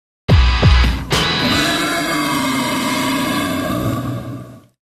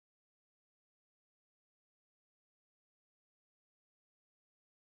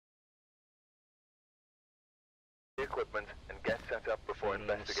equipment and get set up before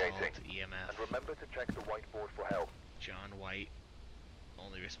investigating. EMF. And remember to check the whiteboard for help. John White.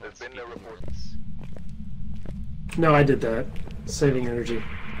 Only response There's been no report. No, I did that. Saving energy.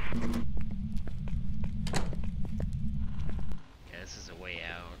 Yeah, this is a way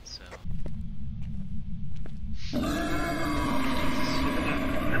out, so.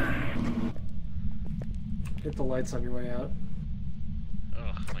 Hit the lights on your way out.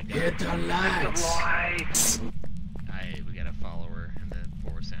 Oh my god. Hit the lights! We got a follower, and the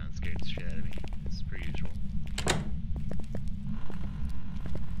four sound scared the shit out of me. As per usual.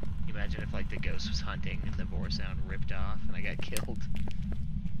 Imagine if, like, the ghost was hunting and the boar sound ripped off and I got killed.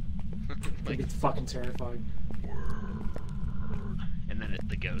 Like, it's fucking terrifying. And then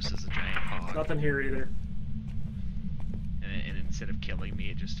the ghost is a giant hog. Nothing here either. And instead of killing me,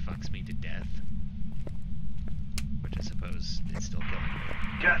 it just fucks me to death. Which I suppose it's still killing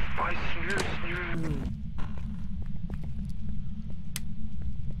me. Death by snoo.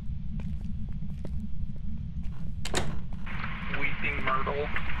 Weeping Myrtle.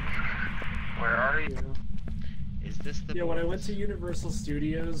 Where are you? Is this the Yeah, when I went to Universal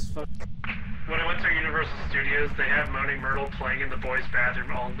Studios, they have Moaning Myrtle playing in the boys'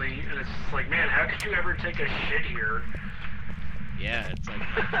 bathroom only, and it's just like, man, how could you ever take a shit here? Yeah, it's like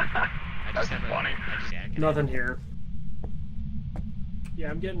I just have funny. nothing here. Yeah,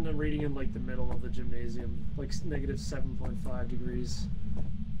 I'm getting a reading in like the middle of the gymnasium, like negative 7.5 degrees.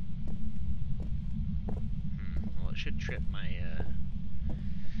 Well, it should trip my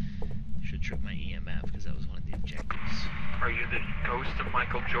EMF because that was one of the objectives. Are you the ghost of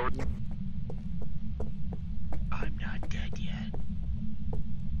Michael Jordan? I'm not dead yet.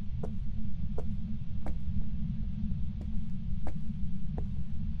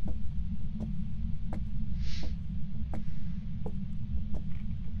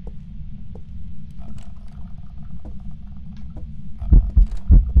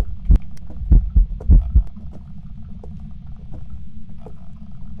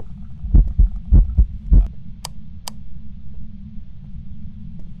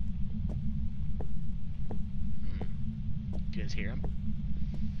 You guys hear him?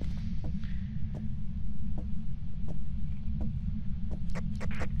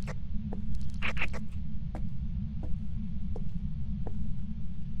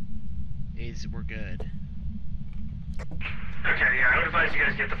 We're good. Okay, yeah, I would advise you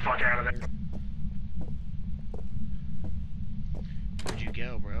guys get the fuck out of there. Where'd you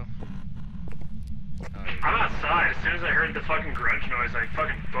go, bro? Oh, I'm outside. As soon as I heard the fucking grudge noise, I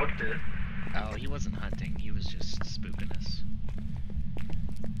fucking booked it. oh, he wasn't hunting. He was just spooking us.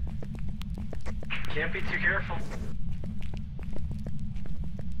 Can't be too careful.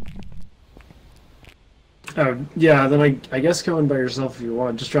 Oh, yeah, then I guess go in by yourself if you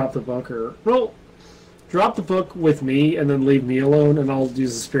want. Just drop the book or... Well, drop the book with me and then leave me alone and I'll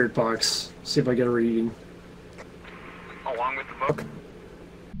use the spirit box. See if I get a reading. Along with the book?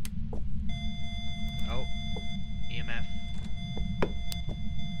 Oh, EMF.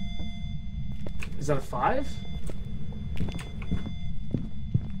 Is that a 5?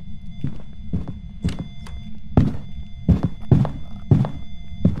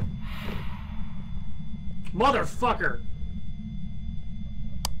 Motherfucker!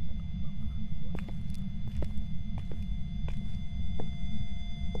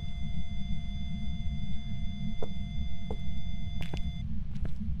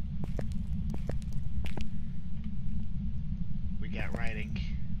 We got writing.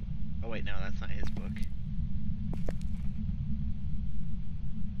 Oh wait, no, that's not his book.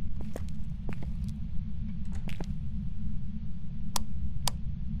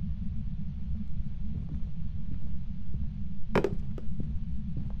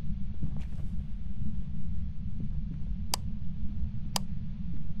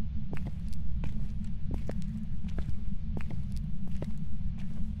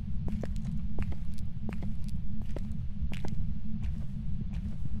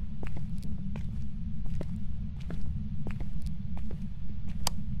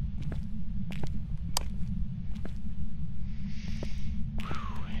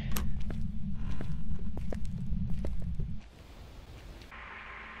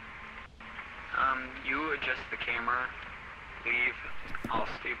 You adjust the camera, leave, I'll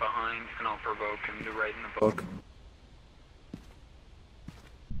stay behind, and I'll provoke him to write in the book.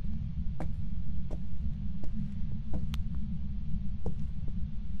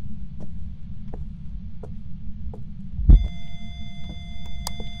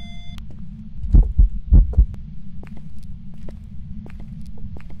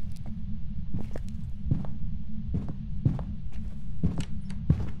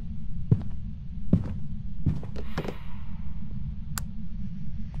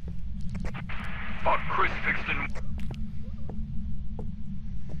 Fuck, crucifixed in...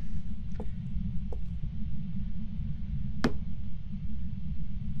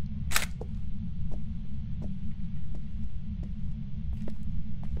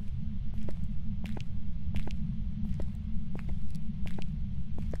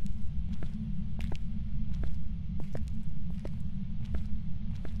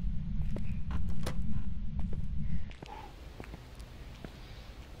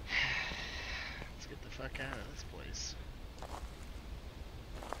 Let's get the fuck out of this place.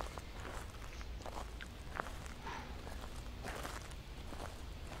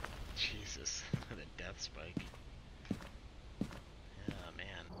 Jesus, the death spike. Oh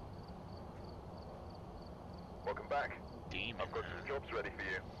man. Welcome back. Demon, I've got some jobs ready for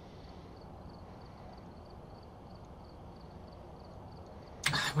you.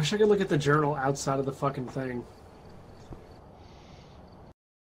 I wish I could look at the journal outside of the fucking thing.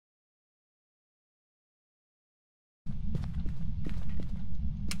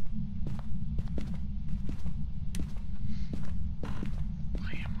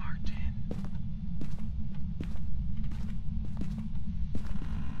 William Martin.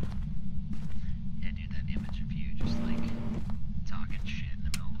 Yeah, dude, that image of you just like talking shit in the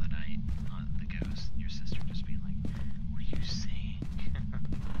middle of the night on the ghost, and your sister just being like, "What are you saying?"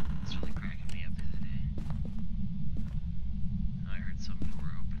 It's really cracking me up the other day. I heard some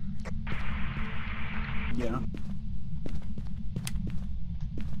door open. Yeah.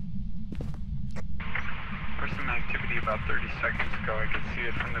 There's some activity about 30 seconds ago. I could see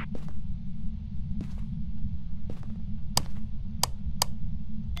it from the...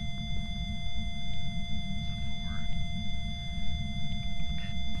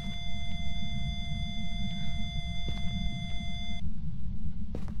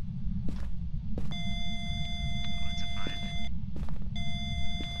 It's a 5.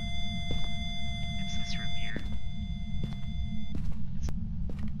 It's this room here.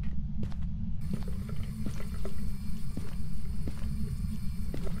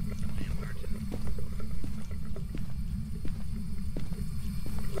 William Martin.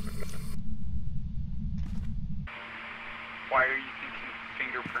 Why are you thinking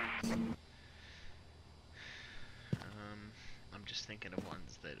fingerprints? I'm just thinking of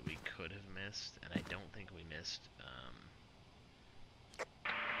ones that we could have missed, and I don't think we missed,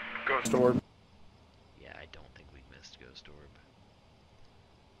 Ghost Orb. yeah, I don't think we missed Ghost Orb.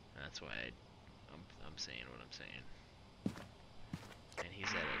 That's why I'm saying what I'm saying. And he's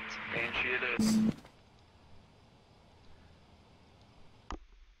at it. Banshee it is.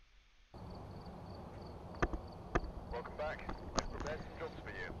 Welcome back. I've prepared some jobs for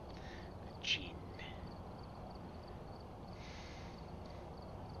you.